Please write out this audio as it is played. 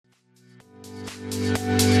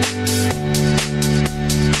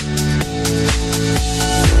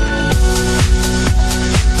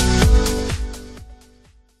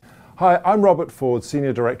Hi, I'm Robert Ford,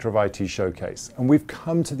 Senior Director of IT Showcase, and we've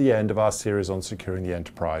come to the end of our series on securing the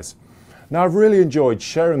enterprise. Now, I've really enjoyed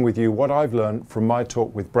sharing with you what I've learned from my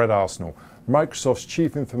talk with Brett Arsenal, Microsoft's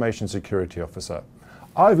Chief Information Security Officer.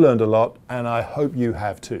 I've learned a lot, and I hope you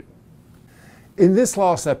have too. In this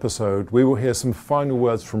last episode, we will hear some final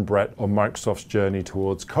words from Brett on Microsoft's journey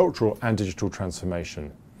towards cultural and digital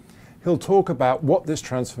transformation. He'll talk about what this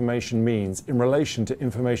transformation means in relation to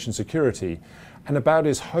information security and about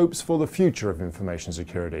his hopes for the future of information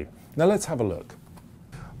security. Now let's have a look.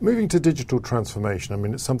 Moving to digital transformation, I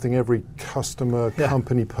mean, it's something every customer,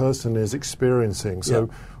 company, person is experiencing. So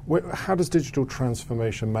how does digital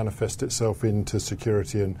transformation manifest itself into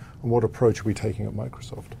security, and what approach are we taking at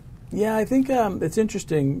Microsoft? Yeah, I think it's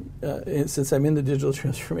interesting, since I'm in the digital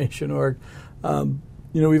transformation org,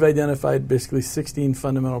 we've identified basically 16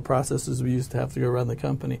 fundamental processes we used to have to go around the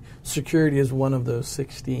company. Security is one of those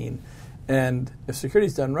 16. And if security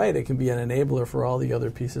is done right, it can be an enabler for all the other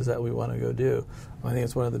pieces that we want to go do. I think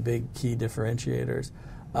it's one of the big key differentiators.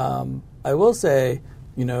 I will say,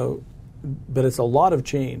 but it's a lot of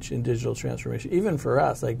change in digital transformation, even for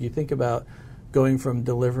us. Like, you think about going from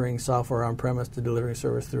delivering software on-premise to delivering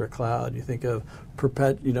service through a cloud. You think of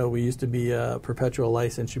we used to be a perpetual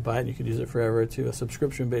license, you buy it and you could use it forever, to a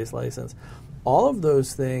subscription-based license. All of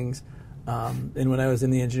those things, and when I was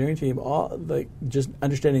in the engineering team, just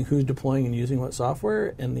understanding who's deploying and using what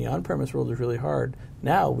software in the on-premise world is really hard.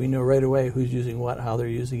 Now we know right away who's using what, how they're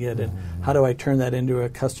using it, and how do I turn that into a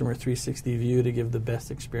customer 360 view to give the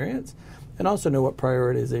best experience, and also know what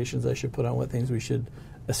prioritizations I should put on what things we should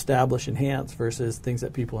establish, enhance, versus things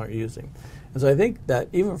that people aren't using. And so I think that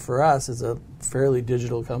even for us as a fairly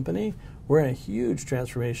digital company, we're in a huge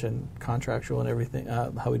transformation, contractual and everything,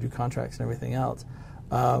 how we do contracts and everything else.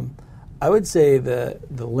 I would say the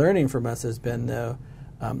learning from us has been,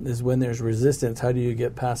 is when there's resistance, how do you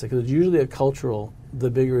get past it? Because it's usually the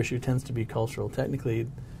bigger issue tends to be cultural. Technically,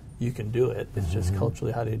 you can do it. It's just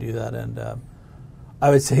culturally, how do you do that? And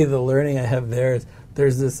I would say the learning I have there is,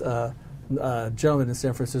 there's this gentleman in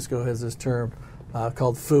San Francisco has this term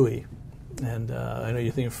called FUI. And I know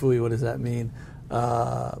you think of FUI, what does that mean?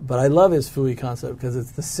 But I love his FUI concept because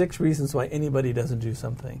it's the 6 reasons why anybody doesn't do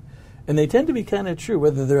something. And they tend to be kind of true,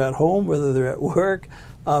 whether they're at home, whether they're at work.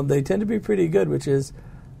 They tend to be pretty good, which is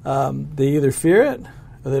they either fear it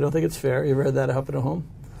or they don't think it's fair. You ever had that happen at home?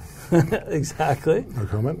 Exactly. No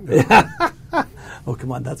comment. Yeah. Oh,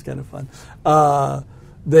 come on, that's kind of fun.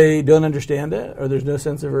 They don't understand it, or there's no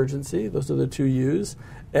sense of urgency. Those are the 2 U's.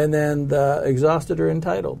 And then the exhausted or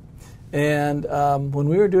entitled. And when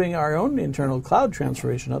we were doing our own internal cloud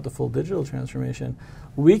transformation, not the full digital transformation,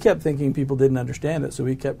 we kept thinking people didn't understand it, so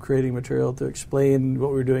we kept creating material to explain what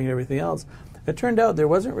we were doing and everything else. It turned out there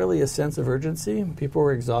wasn't really a sense of urgency. People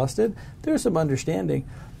were exhausted. There was some understanding,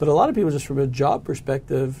 but a lot of people, just from a job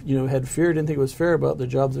perspective, had fear, didn't think it was fair about the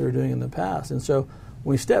jobs they were doing in the past. And so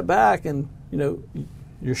when we step back and,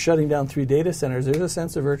 you're shutting down 3 data centers, there's a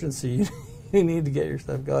sense of urgency. You need to get your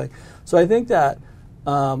stuff going. So I think that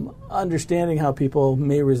understanding how people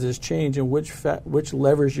may resist change and which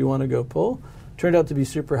levers you want to go pull turned out to be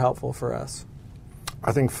super helpful for us.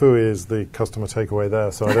 I think FUI is the customer takeaway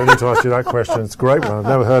there, so I don't need to ask you that question. It's a great one. I've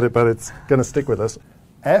never heard it, but it's going to stick with us.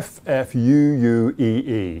 FFUUEE.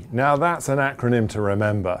 Now that's an acronym to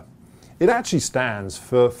remember. It actually stands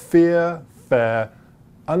for fear, fair,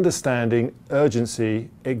 understanding, urgency,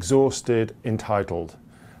 exhausted, entitled.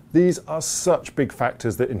 These are such big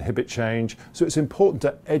factors that inhibit change, so it's important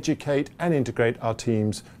to educate and integrate our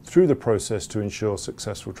teams through the process to ensure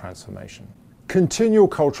successful transformation. Continual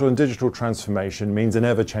cultural and digital transformation means an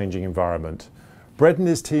ever-changing environment. Brett and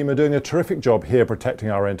his team are doing a terrific job here protecting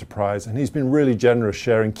our enterprise, and he's been really generous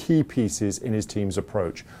sharing key pieces in his team's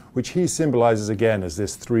approach, which he symbolizes again as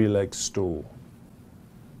this 3-legged stool.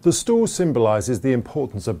 The stool symbolizes the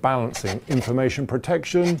importance of balancing information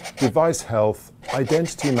protection, device health,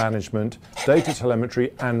 identity management, data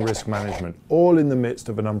telemetry, and risk management, all in the midst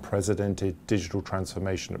of an unprecedented digital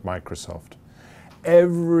transformation at Microsoft.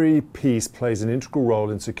 Every piece plays an integral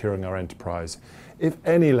role in securing our enterprise. If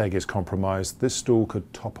any leg is compromised, this stool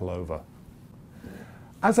could topple over.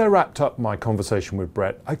 As I wrapped up my conversation with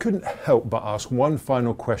Brett, I couldn't help but ask one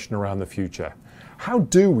final question around the future. How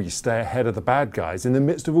do we stay ahead of the bad guys in the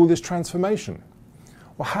midst of all this transformation?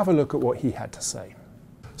 Well, have a look at what he had to say.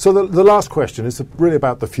 So the last question is really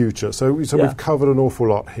about the future. So we've covered an awful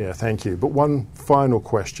lot here, thank you. But one final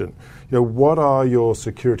question. What are your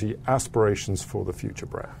security aspirations for the future,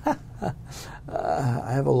 Brett?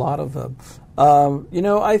 I have a lot of them.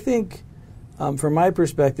 I think from my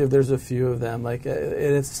perspective, there's a few of them.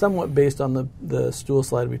 It's somewhat based on the stool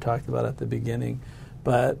slide we talked about at the beginning.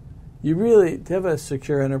 But you really, to have a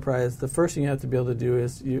secure enterprise, the first thing you have to be able to do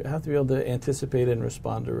is you have to be able to anticipate and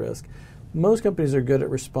respond to risk. Most companies are good at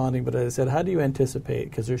responding, but as I said, how do you anticipate?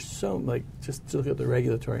 Because there's so, just look at the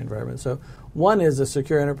regulatory environment. So one is a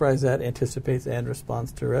secure enterprise that anticipates and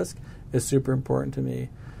responds to risk is super important to me.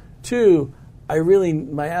 Two,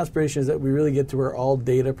 my aspiration is that we really get to where all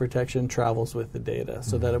data protection travels with the data,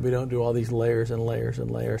 so that we don't do all these layers and layers and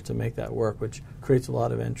layers to make that work, which creates a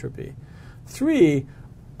lot of entropy. Three,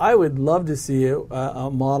 I would love to see a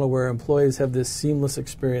model where employees have this seamless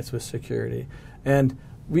experience with security. And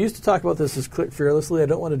we used to talk about this as click fearlessly. I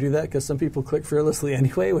don't want to do that because some people click fearlessly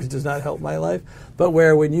anyway, which does not help my life. But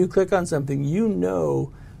where when you click on something, you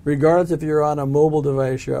know, regardless if you're on a mobile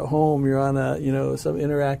device, you're at home, you're on some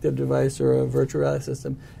interactive device or a virtual reality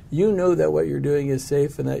system, you know that what you're doing is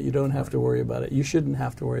safe and that you don't have to worry about it. You shouldn't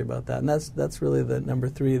have to worry about that. And that's really the number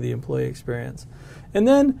 3, the employee experience. And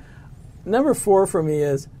then number 4 for me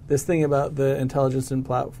is this thing about the intelligence and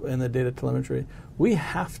the data telemetry. We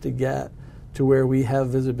have to get to where we have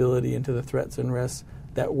visibility into the threats and risks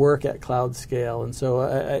that work at cloud scale. And so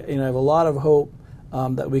I have a lot of hope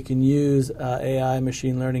that we can use AI,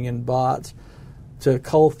 machine learning, and bots to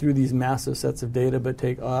cull through these massive sets of data, but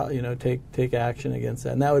take action against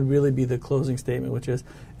that. And that would really be the closing statement, which is,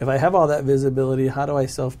 if I have all that visibility, how do I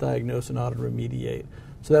self-diagnose and auto-remediate?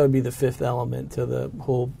 So that would be the 5th element to the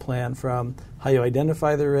whole plan, from how you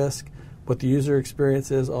identify the risk, what the user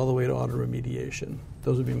experience is, all the way to auto-remediation.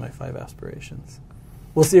 Those would be my 5 aspirations.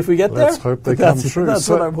 We'll see if we get there. Let's hope they come true. That's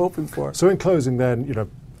what I'm hoping for. So in closing then,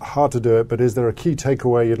 hard to do it, but is there a key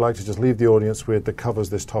takeaway you'd like to just leave the audience with that covers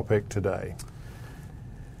this topic today?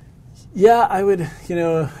 Yeah, I would,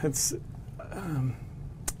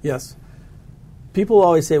 yes. People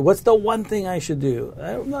always say, what's the one thing I should do?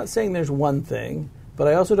 I'm not saying there's one thing, but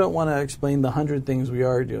I also don't want to explain the 100 things we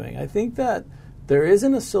are doing. I think that there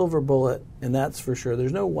isn't a silver bullet, and that's for sure.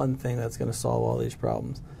 There's no one thing that's going to solve all these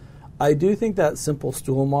problems. I do think that simple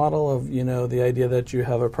stool model of, the idea that you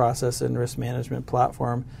have a process and risk management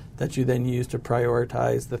platform that you then use to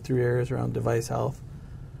prioritize the 3 areas around device health,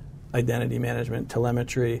 identity management,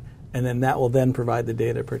 telemetry, and then that will then provide the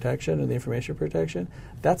data protection and the information protection.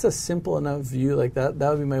 That's a simple enough view. Like that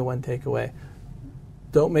would be my one takeaway.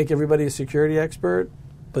 Don't make everybody a security expert,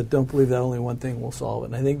 but don't believe that only one thing will solve it.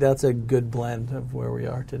 And I think that's a good blend of where we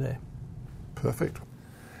are today. Perfect.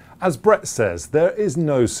 As Brett says, there is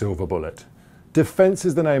no silver bullet. Defense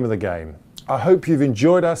is the name of the game. I hope you've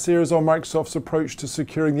enjoyed our series on Microsoft's approach to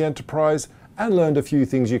securing the enterprise and learned a few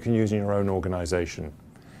things you can use in your own organization.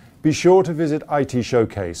 Be sure to visit IT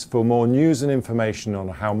Showcase for more news and information on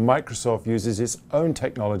how Microsoft uses its own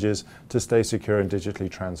technologies to stay secure and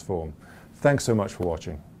digitally transform. Thanks so much for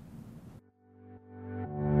watching.